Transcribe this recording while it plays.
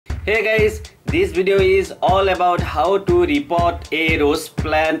Hey guys, this video is all about how to repot a rose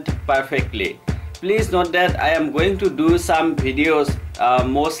plant perfectly. Please note that I am going to do some videos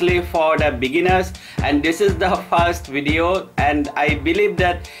mostly for the beginners, and this is the first video, and I believe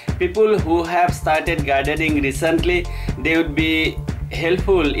that people who have started gardening recently, they would be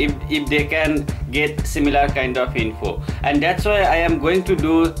helpful if they can get similar kind of info, and that's why I am going to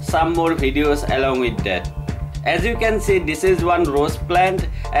do some more videos along with that. As you can see, this is one rose plant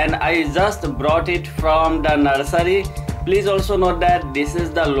and I just brought it from the nursery. Please also note that this is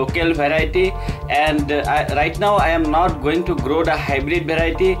the local variety, and right now I am not going to grow the hybrid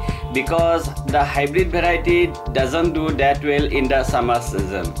variety because the hybrid variety doesn't do that well in the summer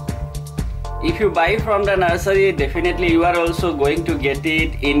season. If you buy from the nursery, definitely you are also going to get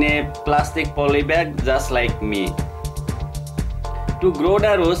it in a plastic poly bag just like me. To grow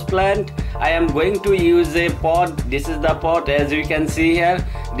the rose plant, I am going to use a pot. This is the pot, as you can see here.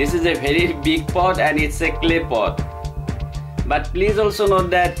 This is a very big pot and it's a clay pot. But please also note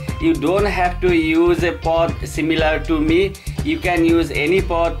that you don't have to use a pot similar to me. You can use any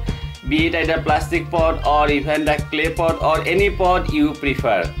pot, be it either plastic pot or even the clay pot or any pot you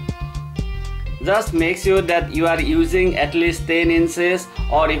prefer. Just make sure that you are using at least 10 inches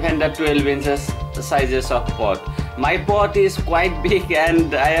or even the 12 inches sizes of pot. My pot is quite big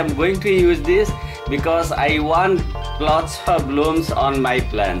and I am going to use this because I want lots of blooms on my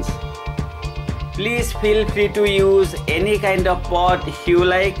plants. Please feel free to use any kind of pot you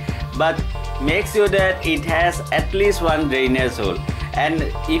like, but make sure that it has at least one drainage hole, and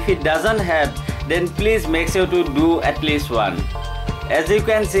if it doesn't have, then please make sure to do at least one. As you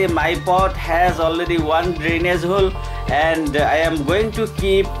can see, my pot has already one drainage hole, and I am going to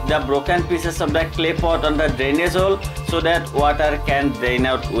keep the broken pieces of the clay pot on the drainage hole so that water can drain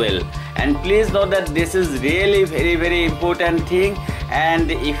out well. And please note that this is really very important thing, and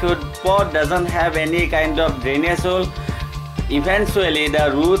if your pot doesn't have any kind of drainage hole, eventually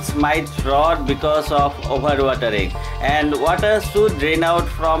the roots might rot because of overwatering, and water should drain out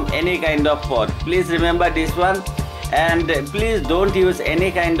from any kind of pot. Please remember this one. And please don't use any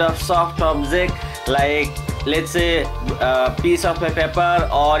kind of soft object like, let's say, a piece of a paper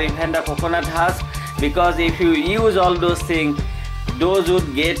or even the coconut husk, because if you use all those things, those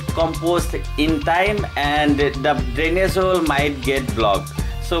would get compost in time and the drainage hole might get blocked.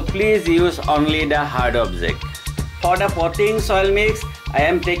 So please use only the hard object. For the potting soil mix, I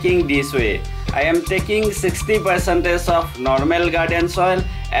am taking this way. I am taking 60% of normal garden soil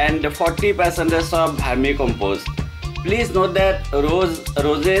and 40% of vermicompost. Please note that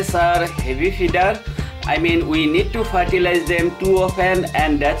roses are heavy feeder. I mean, we need to fertilize them too often,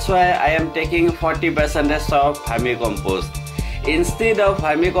 and that's why I am taking 40% of vermicompost. Instead of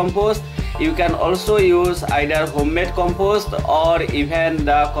vermicompost, you can also use either homemade compost or even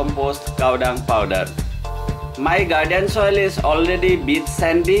the compost cow dung powder. My garden soil is already a bit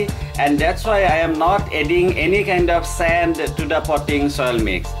sandy, and that's why I am not adding any kind of sand to the potting soil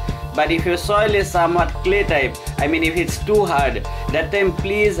mix. But if your soil is somewhat clay type, I mean if it's too hard, that time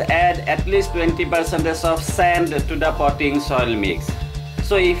please add at least 20% of sand to the potting soil mix.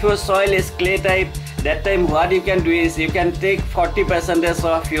 So if your soil is clay type, that time what you can do is you can take 40%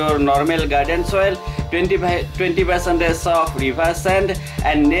 of your normal garden soil, 20% of river sand,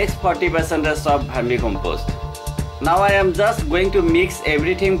 and next 40% of vermicompost. Now I am just going to mix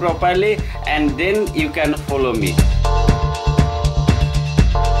everything properly, and then you can follow me.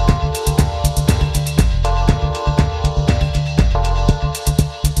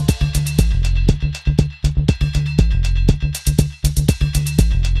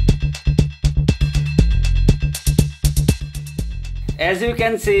 As you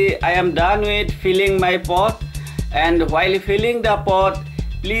can see, I am done with filling my pot, and while filling the pot,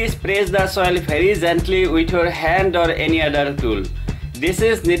 please press the soil very gently with your hand or any other tool. This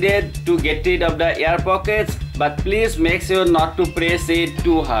is needed to get rid of the air pockets, but please make sure not to press it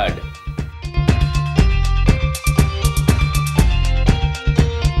too hard.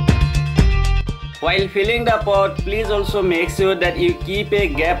 While filling the pot, please also make sure that you keep a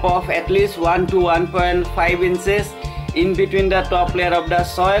gap of at least 1 to 1.5 inches in between the top layer of the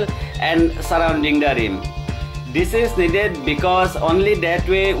soil and surrounding the rim. This is needed because only that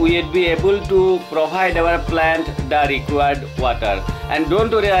way we will be able to provide our plant the required water. And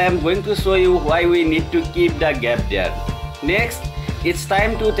don't worry, I am going to show you why we need to keep the gap there. Next, it's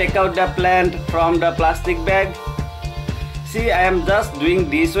time to take out the plant from the plastic bag. See, I am just doing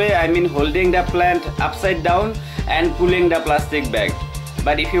this way, I mean holding the plant upside down and pulling the plastic bag.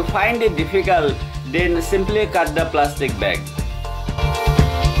 But if you find it difficult, then simply cut the plastic bag.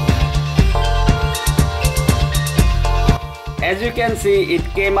 As you can see, it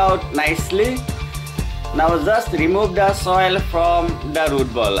came out nicely. Now just remove the soil from the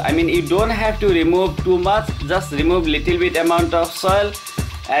root ball. I mean, you don't have to remove too much, just remove little bit amount of soil.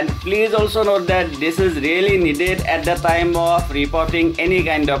 And please also note that this is really needed at the time of repotting any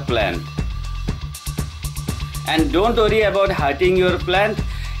kind of plant. And don't worry about hurting your plant.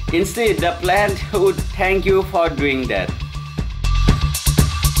 Instead, the plant would thank you for doing that.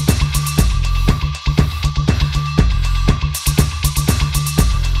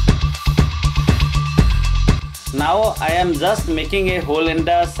 Now I am just making a hole in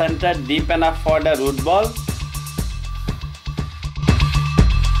the center deep enough for the root ball.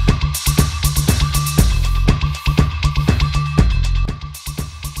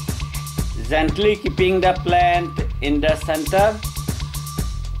 Gently keeping the plant in the center.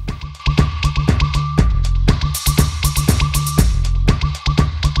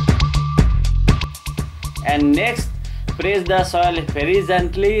 And next, press the soil very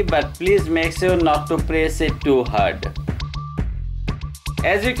gently, but please make sure not to press it too hard.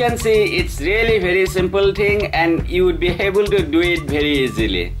 As you can see, it's really very simple thing and you would be able to do it very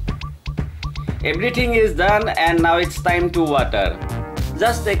easily. Everything is done and now it's time to water.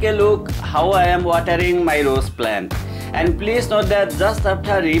 Just take a look how I am watering my rose plant. And please note that just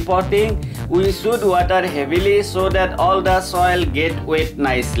after repotting, we should water heavily so that all the soil get wet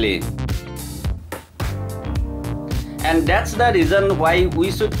nicely. And that's the reason why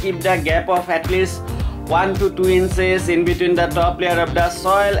we should keep the gap of at least 1 to 2 inches in between the top layer of the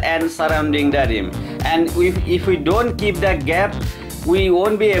soil and surrounding the rim. And if we don't keep the gap, we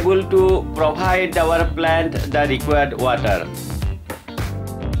won't be able to provide our plant the required water.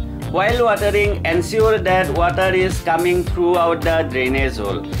 While watering, ensure that water is coming throughout the drainage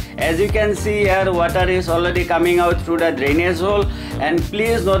hole. As you can see here, water is already coming out through the drainage hole. And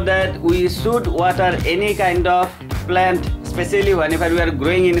please note that we should water any kind of plant, especially whenever we are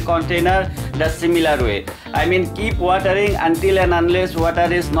growing in container, the similar way. I mean, keep watering until and unless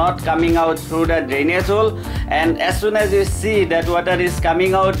water is not coming out through the drainage hole. And as soon as you see that water is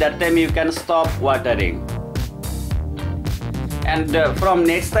coming out, that time you can stop watering. And from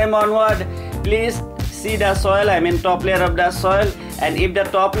next time onward, please see the soil, I mean top layer of the soil. And if the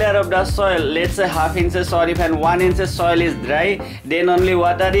top layer of the soil, let's say half inches or even 1 inch soil is dry, then only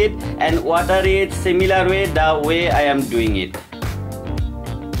water it, and water it similar way the way I am doing it.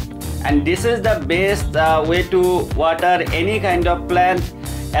 And this is the best way to water any kind of plant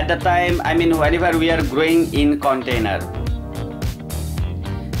at the time, I mean whenever we are growing in container.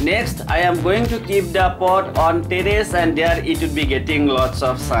 Next, I am going to keep the pot on terrace and there it will be getting lots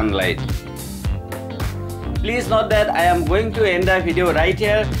of sunlight. Please note that I am going to end the video right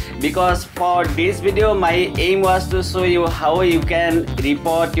here because for this video my aim was to show you how you can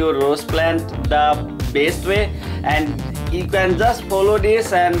repot your rose plant the best way, and you can just follow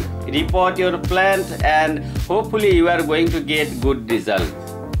this and repot your plant and hopefully you are going to get good result.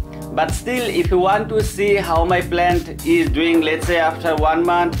 But still, if you want to see how my plant is doing, let's say after 1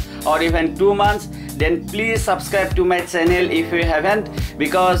 month or even 2 months, then please subscribe to my channel if you haven't,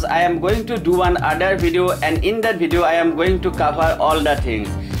 because I am going to do one other video, and in that video I am going to cover all the things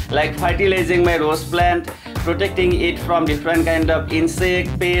like fertilizing my rose plant, protecting it from different kind of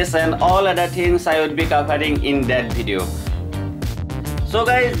insect, pests and all other things I would be covering in that video. So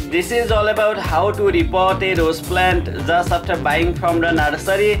guys, this is all about how to repot a rose plant just after buying from the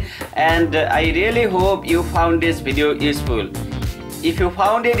nursery, and I really hope you found this video useful. If you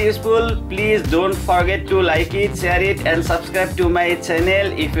found it useful, please don't forget to like it, share it and subscribe to my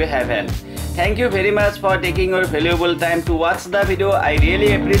channel if you haven't. Thank you very much for taking your valuable time to watch the video. I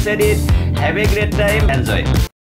really appreciate it. Have a great time. Enjoy.